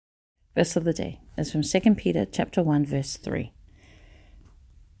Verse of the day is from 2 Peter chapter 1, verse 3.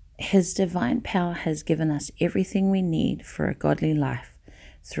 His divine power has given us everything we need for a godly life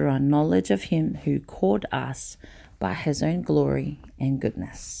through our knowledge of him who called us by his own glory and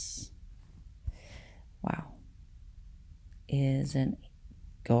goodness. Wow. Isn't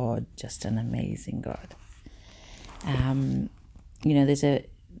God just an amazing God?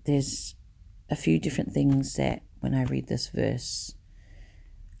 There's a few different things that when I read this verse,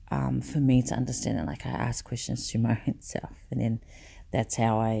 for me to understand it, like I ask questions to my own self, and then that's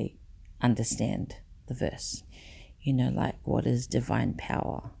how I understand the verse. Like, what is divine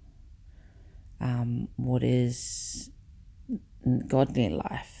power? What is godly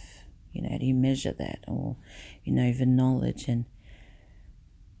life? Do you measure that? Or, even knowledge.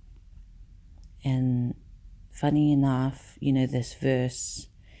 And funny enough, this verse,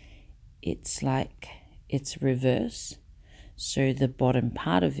 it's like it's reverse. So the bottom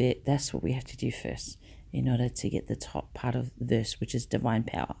part of it, that's what we have to do first in order to get the top part of the verse, which is divine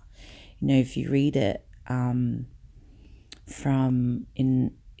power. If you read it from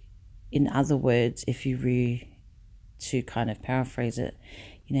in other words, if you to kind of paraphrase it,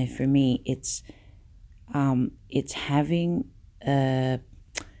 for me, it's having a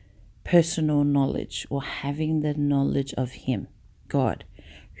personal knowledge, or having the knowledge of him, God,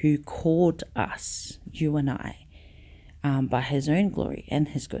 who called us, you and I, by his own glory and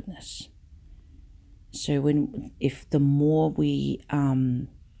his goodness. So if the more we add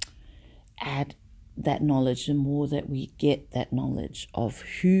that knowledge, the more that we get that knowledge of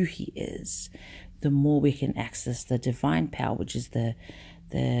who he is, the more we can access the divine power, which is the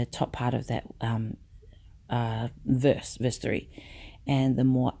top part of that verse 3. And the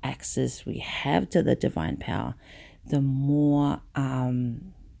more access we have to the divine power, the more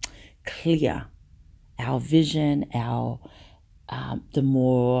clear our vision, the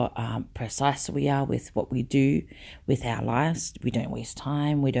more precise we are with what we do with our lives. We don't waste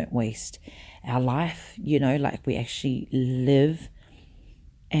time. We don't waste our life. Like, we actually live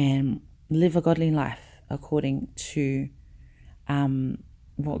a godly life according to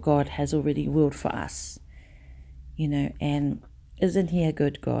what God has already willed for us. And isn't he a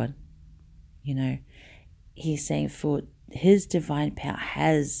good God? He's saying for his divine power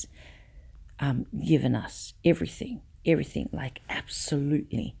has given us everything, like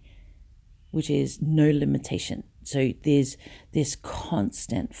absolutely, which is no limitation. So there's this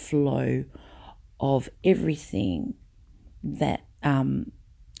constant flow of everything that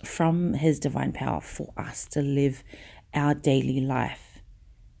from his divine power for us to live our daily life,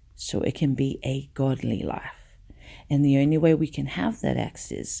 so it can be a godly life. And the only way we can have that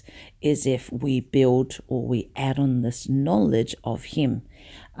access is if we build or we add on this knowledge of him.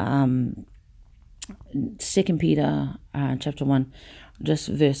 2 Peter chapter 1, just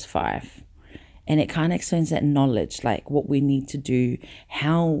verse 5. And it kind of explains that knowledge, like what we need to do,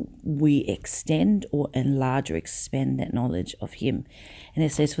 how we extend or enlarge or expand that knowledge of him. And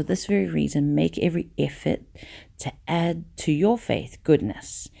it says, for this very reason, make every effort to add to your faith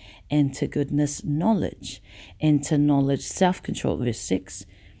goodness, and to goodness knowledge, and to knowledge self-control, verse 6,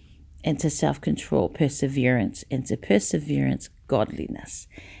 and to self-control perseverance, and to perseverance godliness,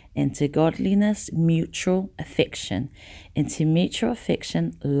 and to godliness mutual affection, and to mutual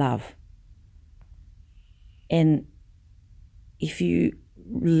affection love. And if you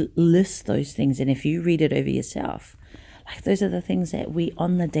list those things, and if you read it over yourself, like, those are the things that we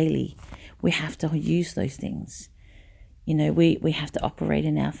on the daily, we have to use those things. We have to operate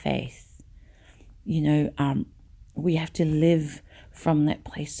in our faith. We have to live from that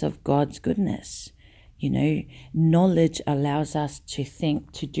place of God's goodness. Knowledge allows us to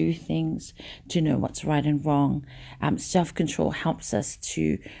think, to do things, to know what's right and wrong. Self-control helps us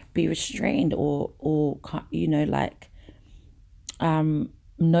to be restrained or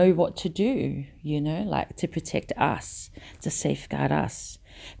know what to do, like to protect us, to safeguard us.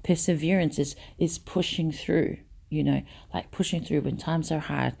 Perseverance is pushing through, like pushing through when times are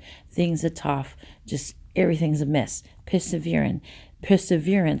hard, things are tough, just everything's a mess. Perseverance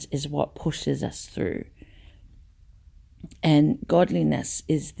is what pushes us through. And godliness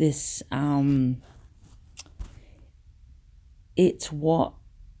is this, it's what,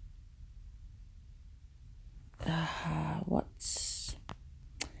 what's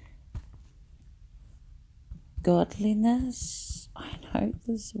godliness? I know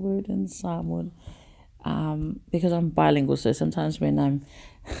this word in Samoan, because I'm bilingual, so sometimes when I'm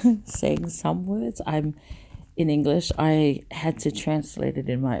saying some words, I'm in English, I had to translate it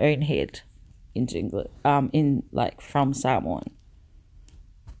in my own head into English, from Samoan.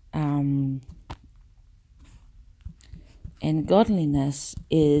 And godliness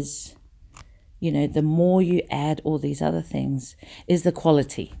is the more you add all these other things is the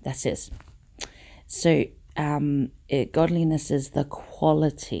quality. That's it. So godliness is the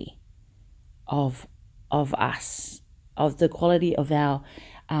quality of us, of the quality of our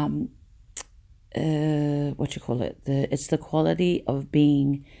it's the quality of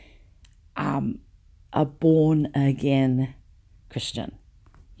being a born again Christian,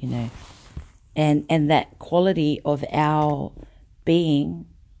 and that quality of our being,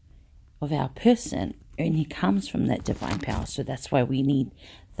 of our person, only comes from that divine power. So that's why we need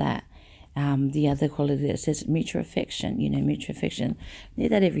that. The other quality that says mutual affection, mutual affection, we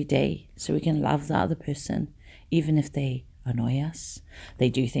need that every day so we can love the other person, even if they annoy us, they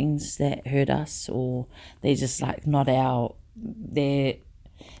do things that hurt us, or they just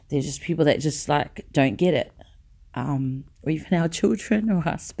they're just people that just don't get it. Or even our children or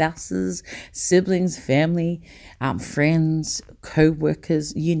our spouses, siblings, family, friends,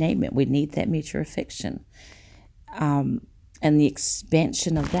 co-workers, you name it. We need that mutual affection. And the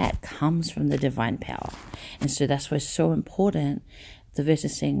expansion of that comes from the divine power. And so that's why it's so important. The verse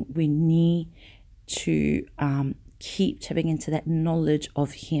is saying we need to keep tapping into that knowledge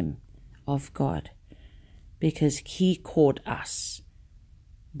of Him, of God, because He called us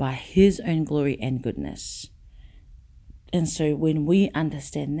by His own glory and goodness. And so when we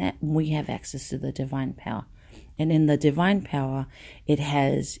understand that, we have access to the divine power. And in the divine power, it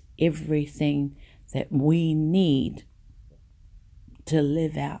has everything that we need to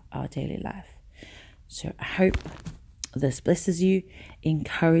live out our daily life. So I hope this blesses you,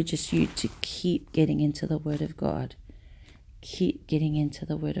 encourages you to keep getting into the Word of God. Keep getting into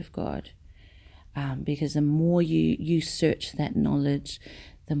the Word of God. Because the more you search that knowledge,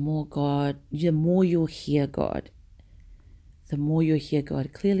 the more you'll hear God. The more you'll hear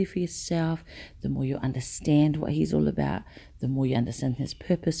God clearly for yourself, the more you'll understand what He's all about, the more you understand His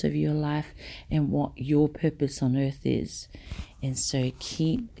purpose of your life and what your purpose on earth is. And so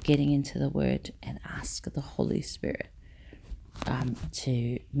keep getting into the Word and ask the Holy Spirit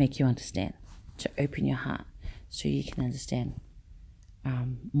to make you understand, to open your heart so you can understand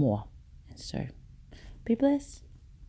more. And so be blessed.